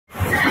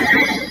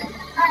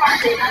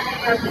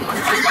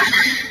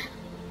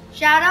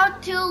Shout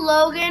out to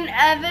Logan,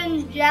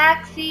 Evan,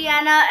 Jack,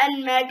 Sienna,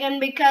 and Megan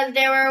because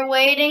they were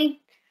waiting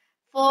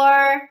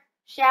for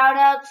shout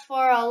outs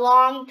for a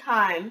long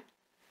time.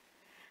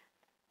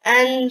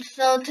 And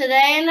so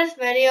today in this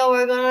video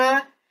we're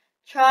gonna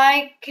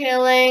try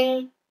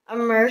killing a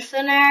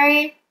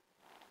mercenary.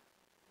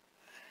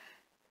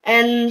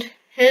 And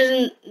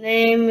his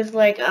name is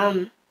like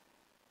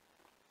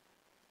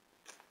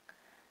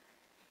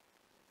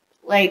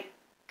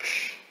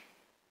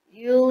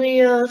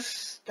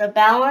Yulios the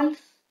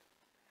Balance.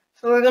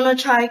 So we're gonna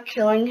try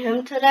killing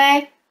him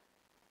today.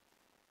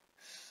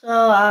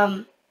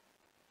 So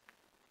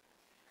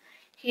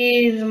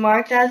he's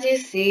marked as you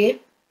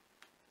see.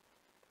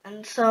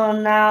 And so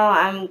now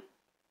I'm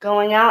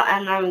going out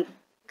and I'm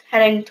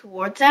heading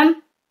towards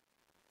him.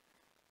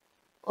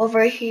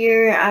 Over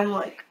here I'm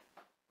like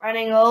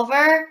running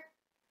over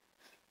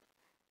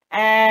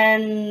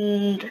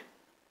and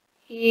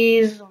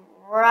he's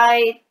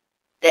right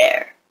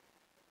there.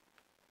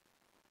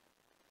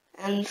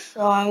 And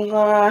so I'm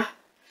gonna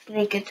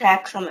sneak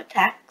attack some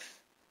attacks.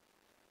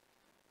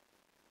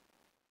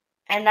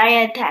 And I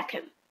attack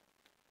him.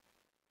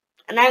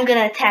 And I'm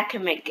gonna attack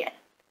him again.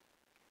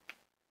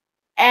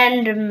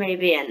 And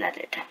maybe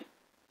another time.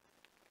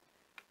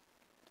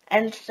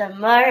 And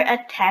some more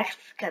attacks,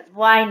 because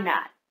why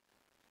not?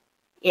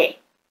 Yay.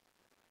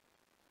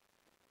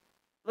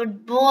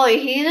 But boy,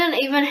 he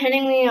isn't even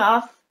hitting me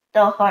off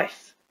the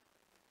horse.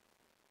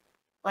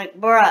 Like,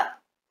 bruh.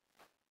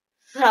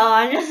 So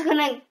I'm just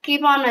gonna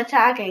keep on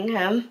attacking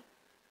him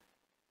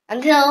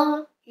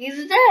until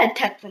he's dead,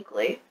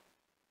 technically.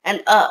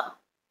 And oh,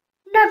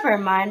 never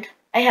mind.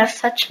 I have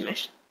such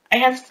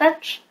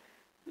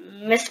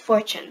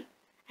misfortune.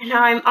 And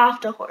now I'm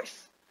off the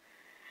horse.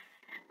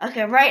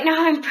 Okay, right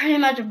now I'm pretty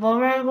much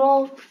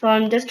vulnerable, so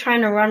I'm just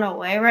trying to run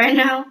away right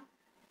now.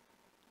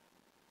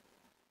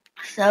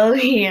 So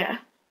yeah,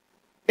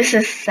 this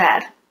is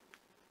sad.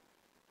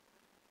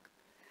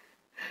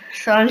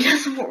 So I'm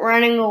just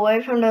running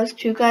away from those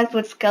two guys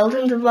with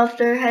skeletons above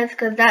their heads,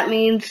 because that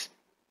means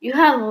you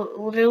have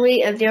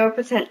literally a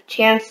 0%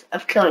 chance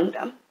of killing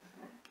them.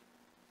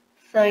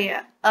 So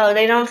yeah. Oh,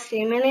 they don't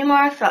see me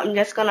anymore, so I'm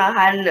just gonna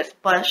hide in this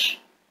bush.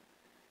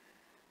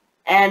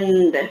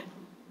 And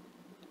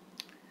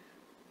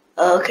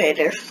okay,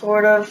 they're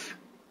sort of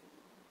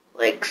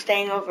like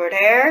staying over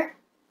there.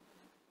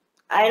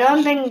 I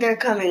don't think they're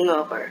coming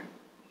over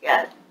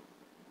yet.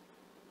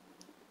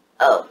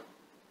 Oh.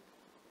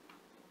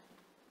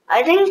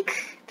 I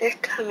think they're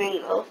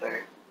coming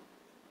over.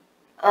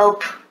 Oh,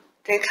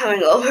 they're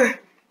coming over.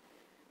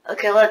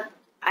 Okay,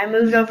 I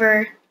moved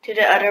over to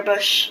the other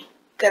bush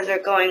because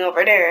they're going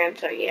over there, and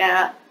so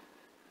yeah.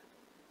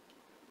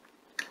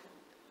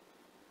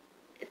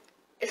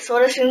 It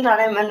sort of seems that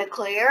I'm in the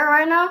clear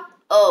right now.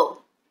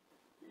 Oh,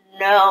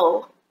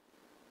 no.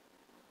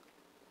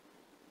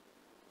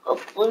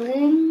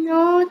 Hopefully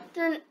not.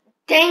 Dang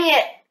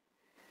it.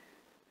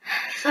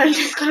 So I'm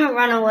just gonna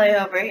run away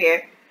over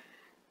here.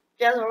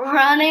 Just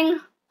running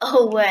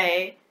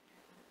away.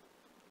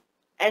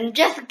 And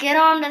just get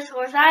on this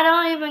horse. I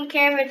don't even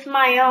care if it's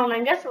my own.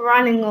 I'm just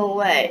running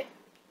away.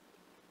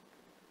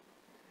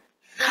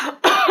 So,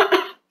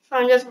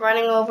 I'm just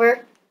running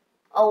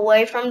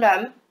away from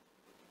them.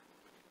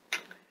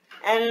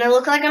 And it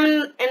looks like I'm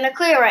in the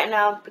clear right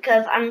now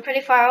because I'm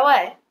pretty far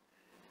away.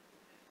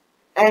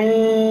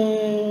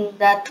 And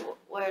that's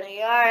where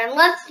they are. And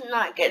let's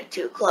not get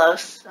too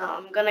close. So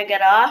I'm gonna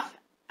get off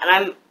and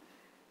I'm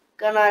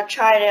gonna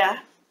try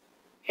to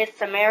hit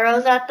some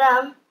arrows at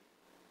them.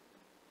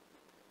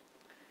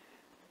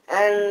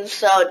 And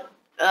so,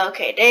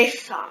 okay, they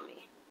saw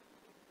me.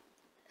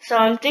 So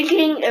I'm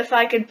thinking if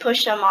I could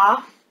push them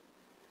off,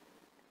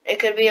 it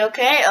could be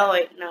okay. Oh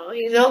wait, no,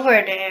 he's over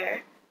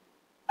there.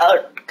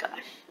 Oh gosh.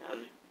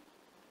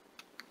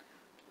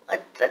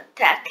 Let's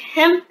attack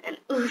him, and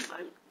oof,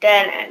 I'm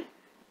dead, and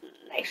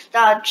nice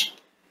dodge.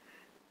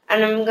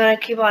 And I'm gonna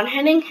keep on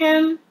hitting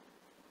him.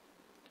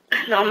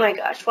 And oh my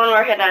gosh, one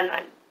more hit and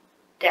I'm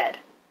dead.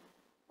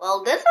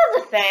 Well, this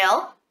was a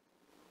fail.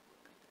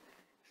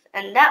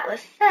 And that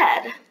was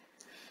sad.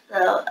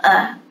 So,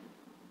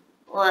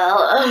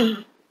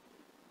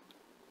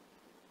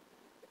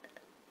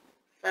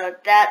 so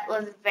that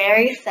was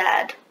very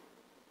sad.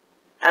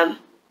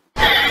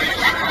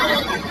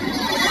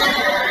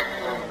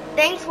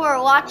 Thanks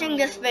for watching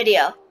this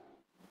video.